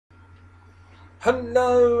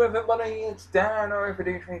Hello everybody, it's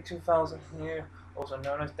Danrvdtree2000 here, also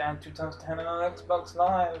known as Dan2010 on Xbox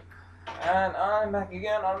Live, and I'm back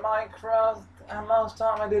again on Minecraft. And last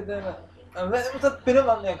time I did it was a bit of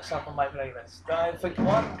a mix-up on my playlist.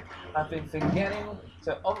 I've been forgetting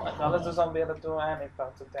to, oh my god, there's a zombie at the door and it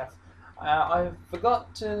fell to death. I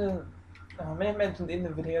forgot to, I may have mentioned in the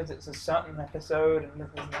videos it's a certain episode and this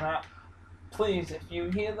and that. Please, if you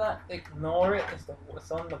hear that, ignore it. It's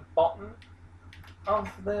on the bottom of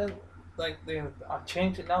I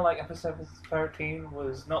changed it now. Like episode 13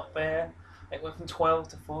 was not there. It went from 12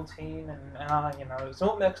 to 14, and it's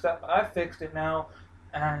all mixed up. I fixed it now,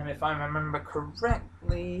 and if I remember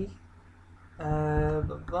correctly,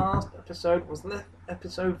 the last episode was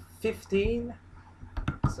episode 15.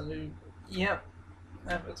 So yep,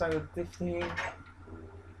 episode 15.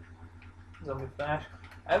 Zombie Flash,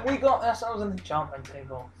 and we got ourselves an enchantment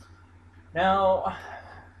table. Now,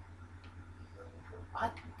 I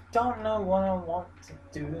don't know what I want to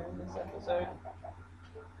do in this episode.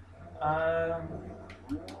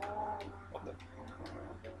 What the?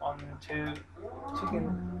 1, 2, chicken,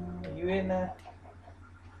 are you in there?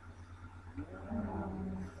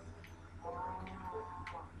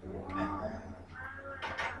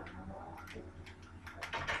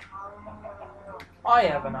 I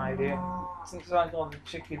have an idea. Since I got the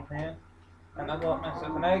chicken here, and I got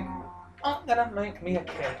myself an egg, I'm gonna make me a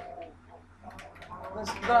cake.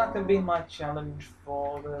 That can be my challenge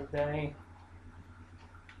for the day.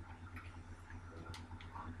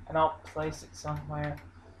 And I'll place it somewhere.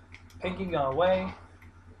 Piggy, go away.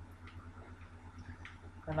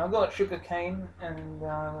 And I've got sugar cane, and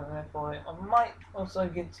therefore I might also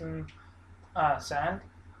get some sand,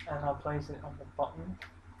 and I'll place it on the bottom.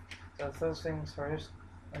 So first things first,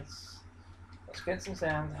 let's get some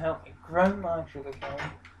sand to help me grow my sugar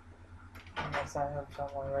cane. Unless I have some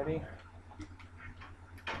already.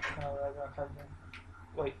 No, I don't have them.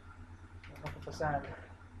 Wait, I'm looking for sand.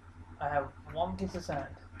 I have 1 piece of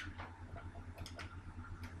sand.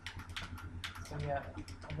 So yeah,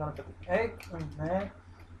 I'm gonna put the egg in there,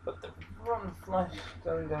 but the rotten flesh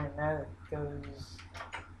doesn't go in there, it goes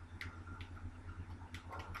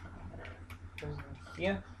in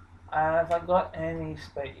here. Have I got any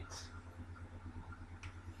spades?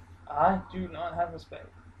 I do not have a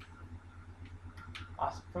spade.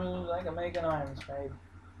 I suppose I can make an iron spade.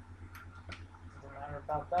 Doesn't matter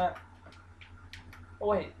about that. Oh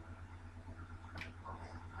wait.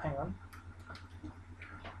 Hang on.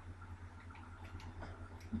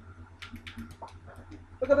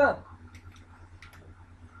 Look at that!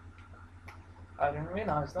 I didn't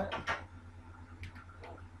realize that.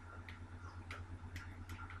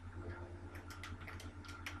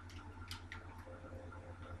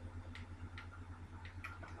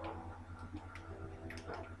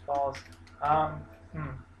 Balls. Aha,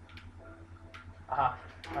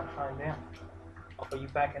 I have an idea. I'll put you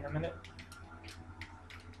back in a minute.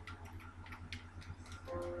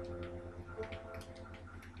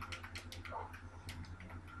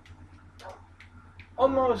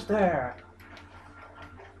 Almost there!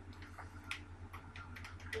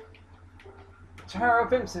 The Tower of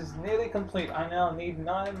Pimps is nearly complete. I now need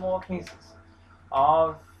 9 more pieces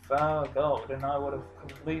of gold, and I would have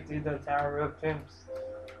completed the Tower of Pimps.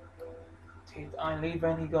 Did I leave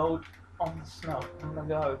any gold on the snow? On the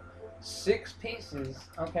go. 6 pieces.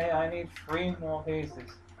 Okay, I need 3 more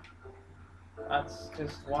pieces. That's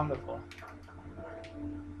just wonderful.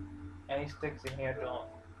 Any sticks in here, don't?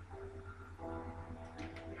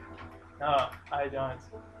 No, I don't.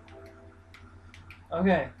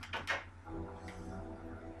 Okay.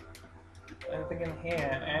 Anything in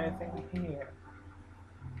here? Anything here?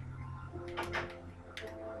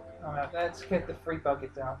 Alright, let's get the 3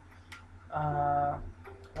 buckets out.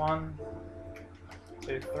 1,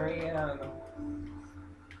 2, 3, and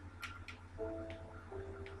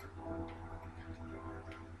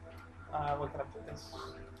we're gonna put this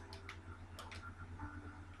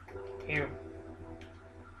here.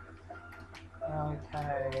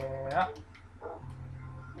 Okay, yeah.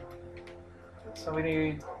 So we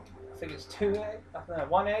need, I think it's 2 eggs, no,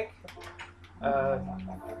 1 egg,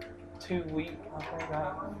 2 wheat, okay,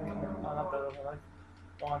 I'll have to look like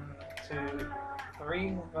 1, 2,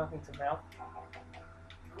 3 buckets of milk.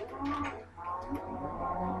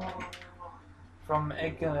 From the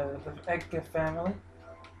egg family.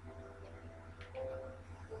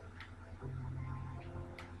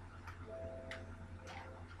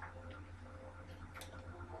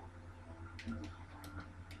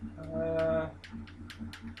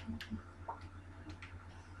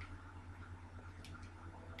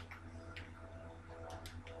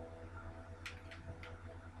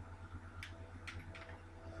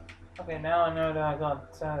 Okay, now I know that I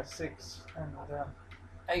got 6 and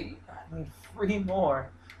 8. I need 3 more.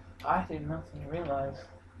 I did not even realize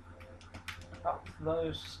how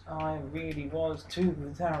close I really was to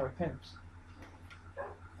the Tower of Pimps.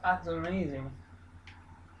 That's amazing.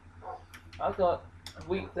 I got a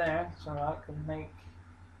week there, so I could make.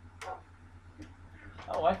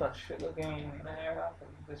 Oh, I got sugar cane there. I can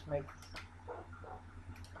just make.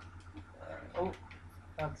 Oh,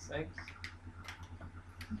 that's 6.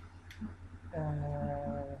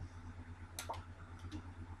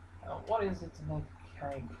 What is it to make a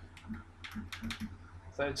cake?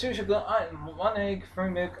 So 2 sugar, 1 egg, 3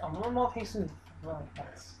 milk, and 1 more piece of. Well,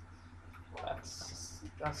 that's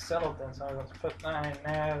settled then. So I got to put that in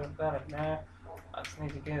there, that in there. I just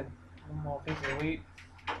need to get 1 more piece of wheat,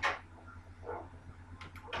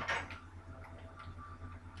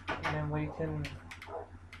 and then we can.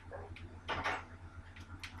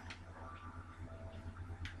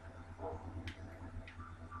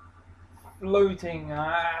 Floating,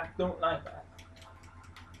 I don't like that.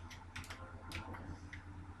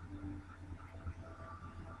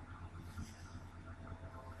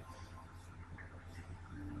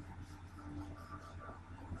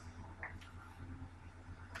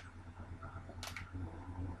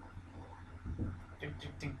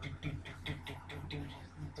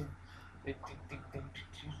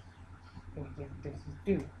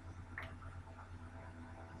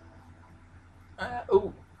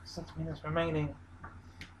 Oh, 6 minutes remaining.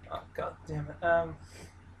 Oh, god damn it.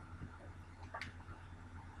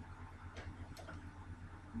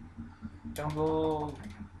 Jungle.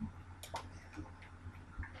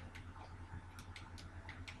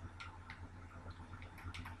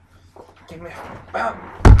 Give me a bam.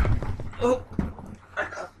 Oh, I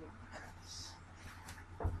got.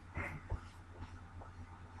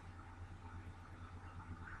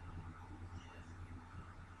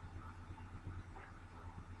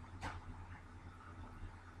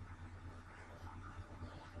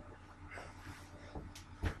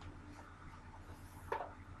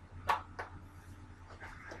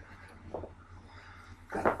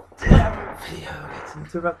 Damn video gets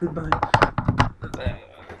interrupted by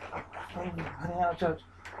running out of judge.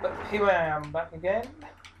 But here I am back again.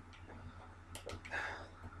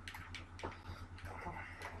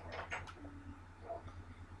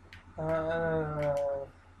 I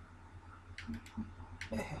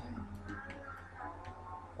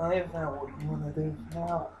don't know what you want to do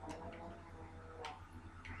now.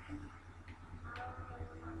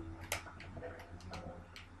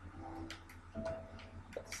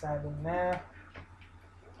 Put the sand in there.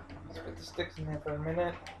 Let's put the sticks in there for a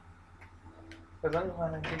minute. Because I'm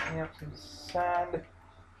going to dig me up some sand.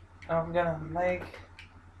 And I'm going to make.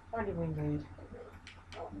 How many do we need?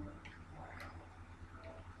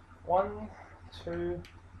 1, 2,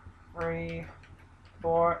 3,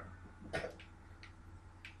 4.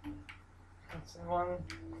 That's 1,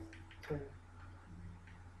 2.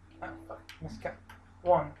 Oh, fuck, missed count.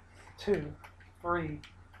 1, 2, 3,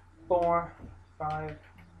 4, 5,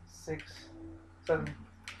 6, 7.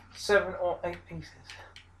 7 or 8 pieces.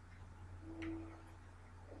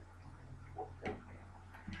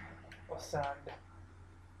 Of sand.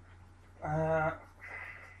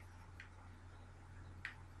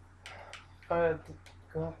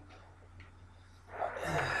 Go.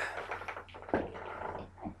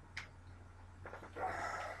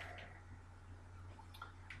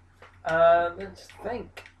 Let's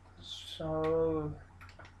think. So,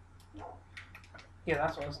 yeah,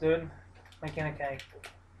 that's what I was doing. Making a cake.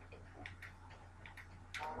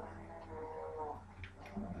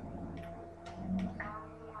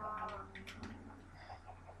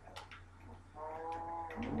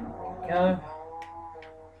 Go.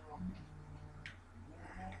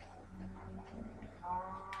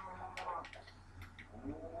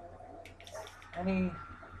 Let's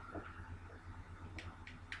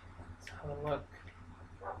have a look.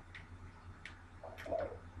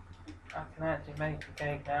 I can actually make a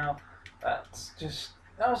cake now. That was just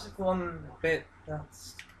 1 bit.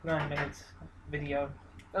 That's 9 minutes video.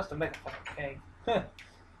 Just to make a fucking cake. I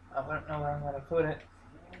don't know where I'm gonna put it.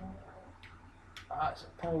 I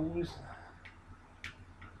suppose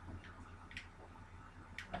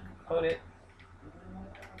I can put it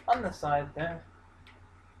on the side there.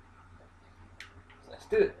 So let's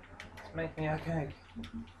do it. Let's make me a cake.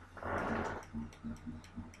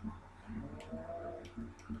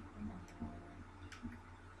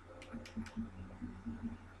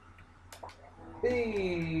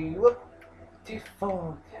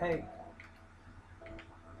 Beautiful cake.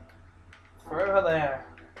 Forever there.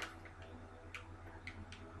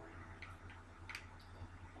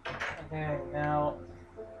 Okay, now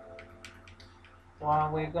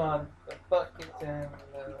while we got the bucket and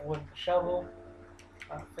the wooden shovel,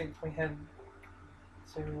 I think we head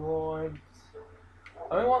towards...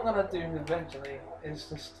 I mean, what I'm gonna do eventually is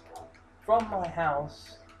just, from my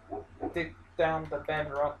house, dig down the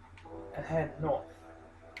bedrock and head north.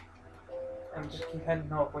 And just keep heading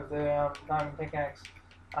north with the diamond pickaxe.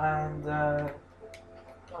 And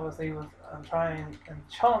obviously I'm trying to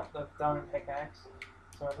enchant the diamond pickaxe,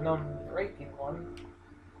 so a non-breaking one.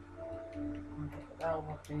 That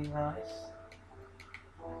would be nice.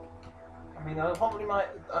 I mean, I probably might...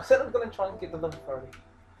 I said I'm going to try and get the level 30.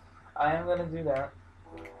 I am going to do that.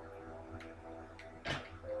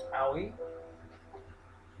 Owie.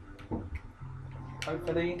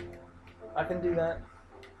 Hopefully, I can do that.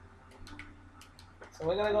 So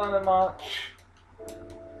we're going to go on a march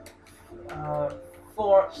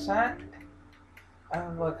for sand,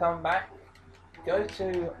 and we'll come back, go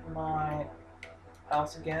to my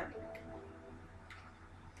house again.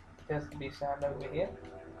 There's to be sand over here,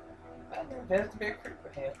 and there's to be a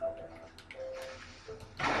creeper here.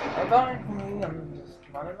 Apparently, I'm just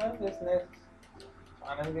minding my business.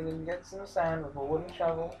 I'm gonna get some sand with a wooden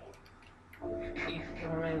shovel. Eat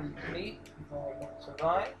some meat so I can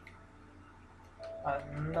survive. I have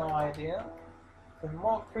no idea. The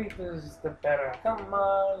more creepers, the better. Come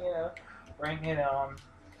on, you know, bring it on.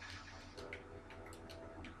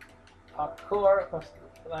 Parkour across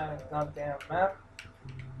the goddamn map.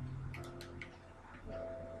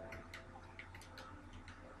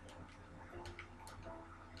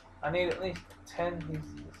 I need at least 10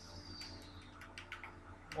 pieces.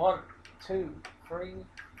 1, 2, 3,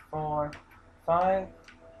 4, 5,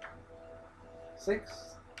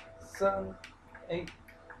 6, 7, 8,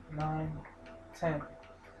 9, 10.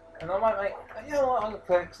 And I might make, you know what, I'll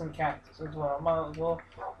collect some cactus as well. I might as well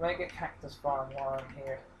make a cactus farm while I'm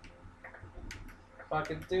here. If I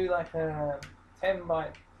could do like a 10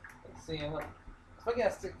 by, let's see, if I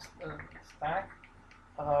get a 6 stack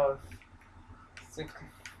of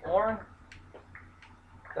 64,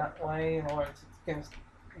 that way, in order to get a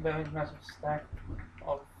very massive stack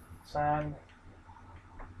of sand,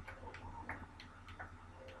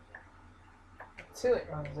 until it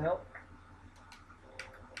runs out,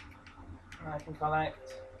 and I can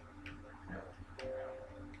collect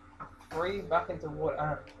 3 back into wood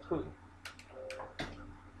and 2.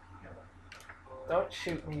 Don't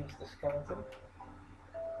shoot me, Mr. Skeleton.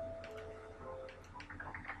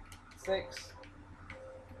 6.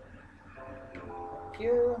 Thank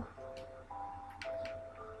you.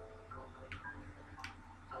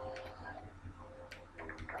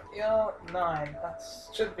 Yeah, 9. That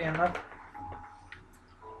should be enough.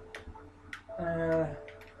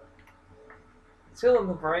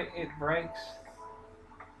 Until it breaks.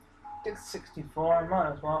 Get 64. I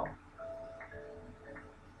might as well.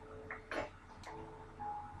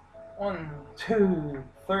 1, 2,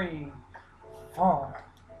 3, 4.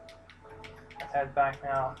 Let's head back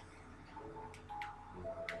now.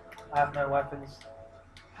 I have no weapons.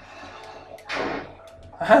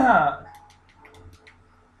 Haha!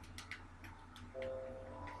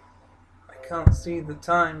 I can't see the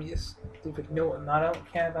time, you stupid Milton. I don't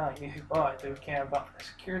care about you, but I do care about the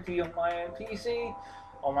security of my PC,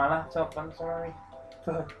 or my laptop, I'm sorry.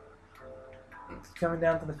 But it's coming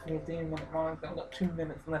down to the 15-minute mark. I've got 2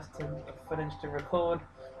 minutes left to finish to record.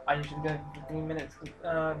 I usually go 15 minutes for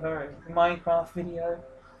a Minecraft video.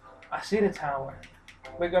 I see the tower.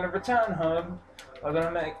 We're going to return home. We're going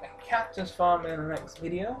to make a cactus farm in the next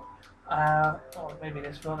video. Or maybe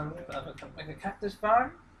this one, make a cactus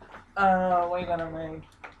farm. We're going to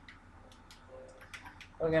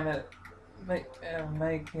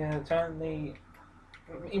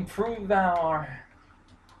improve our...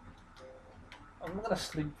 I'm going to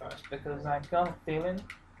sleep first because I got a feeling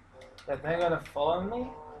that they're going to follow me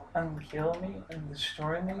and kill me and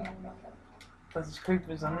destroy me. Because these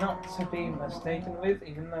creepers are not to be mistaken with,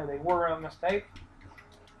 even though they were a mistake.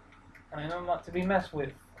 And they're not to be messed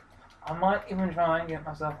with. I might even try and get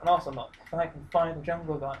myself an ocelot if I can find a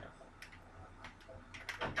jungle biome.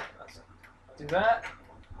 Let's do that.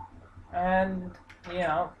 And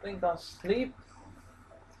yeah, I think I'll sleep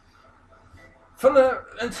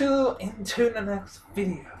until into the next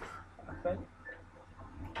video. Okay.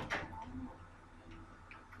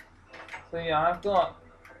 So yeah, I've got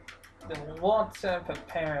the water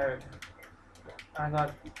prepared. I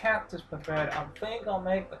got cactus prepared. I think I'll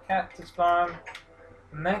make the cactus farm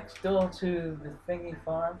next door to the thingy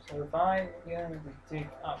farm. So if I'm going to dig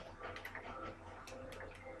up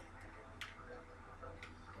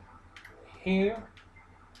here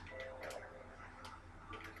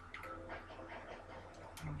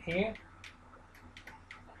and here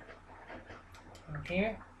and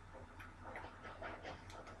here,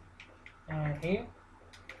 and here,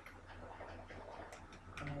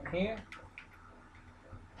 and here,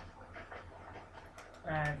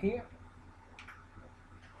 and here,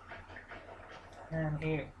 and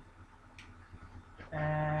here,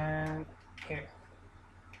 and here,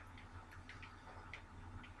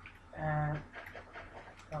 and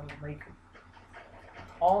I'll make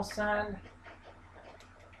all sand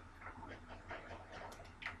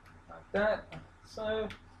like that. So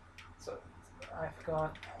I've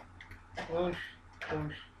got whoosh,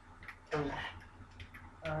 whoosh, whoosh.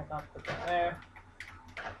 I'll put that there.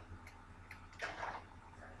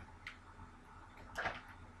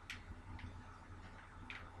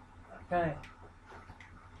 Okay.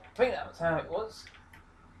 I think that was how it was.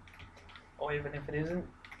 Or even if it isn't,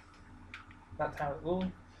 that's how it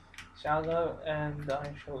will. Shall go, and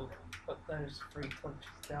I shall put those 3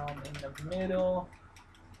 torches down in the middle.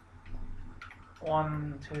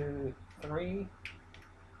 1, 2, 3.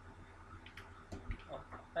 Oh,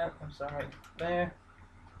 I'm sorry, there.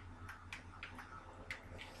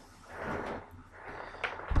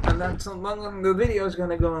 And that's how long the video is going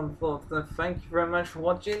to go on for. So thank you very much for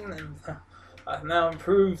watching, and I've now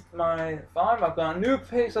improved my farm. I've got a new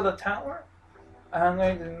piece of the tower. I'm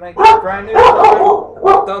going to make a brand new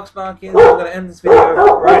tower. Dog's barking. I'm going to end this video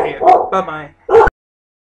right here. Bye bye.